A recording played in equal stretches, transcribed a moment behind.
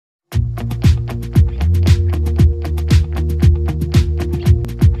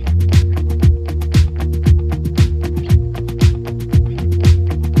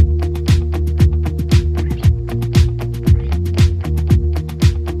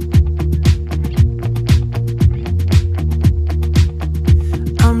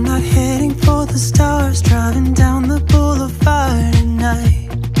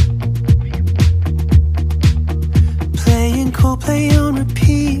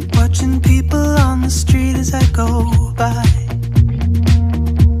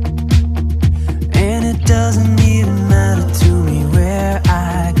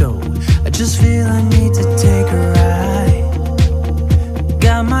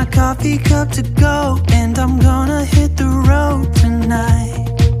my coffee cup to go, and I'm gonna hit the road tonight.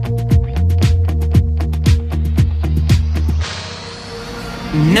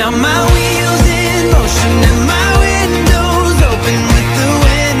 Now my wheels in motion and my windows open with the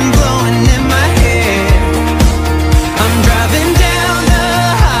wind blowing in my hair. I'm driving down the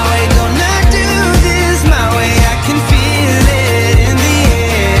highway, gonna do this my way. I can feel it in the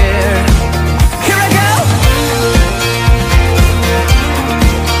air. Here I go.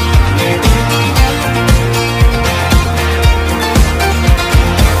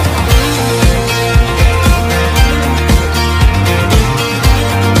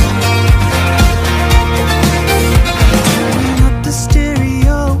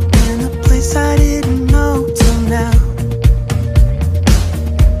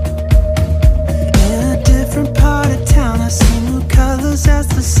 As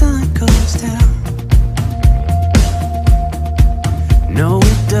the sun goes down. No,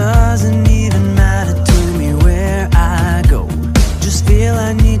 it doesn't even matter to me where I go. Just feel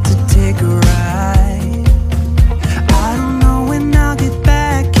I need to take a ride. I don't know when I'll get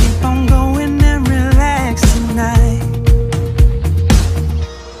back. Keep on going and relax tonight.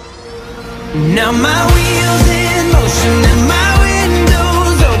 Now my wheels in motion and my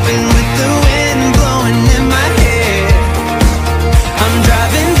windows open with the wind blowing in my hair. I'm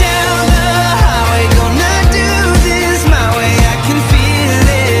driving down the highway, gonna do this my way. I can feel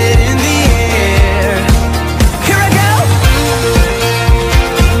it in the air. Here I go.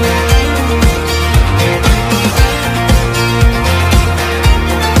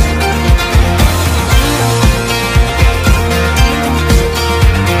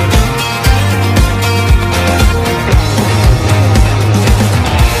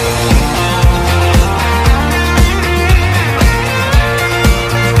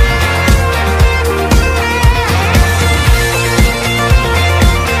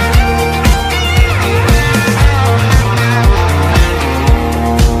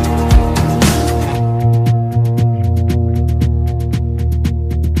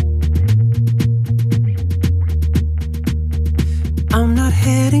 I'm not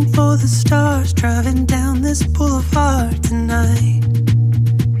heading for the stars, driving down this boulevard tonight.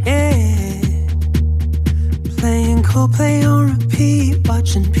 Yeah, playing Coldplay on repeat,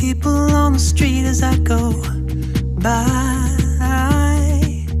 watching people on the street as I go by.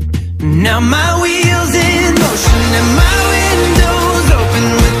 Now my wheels in motion and my window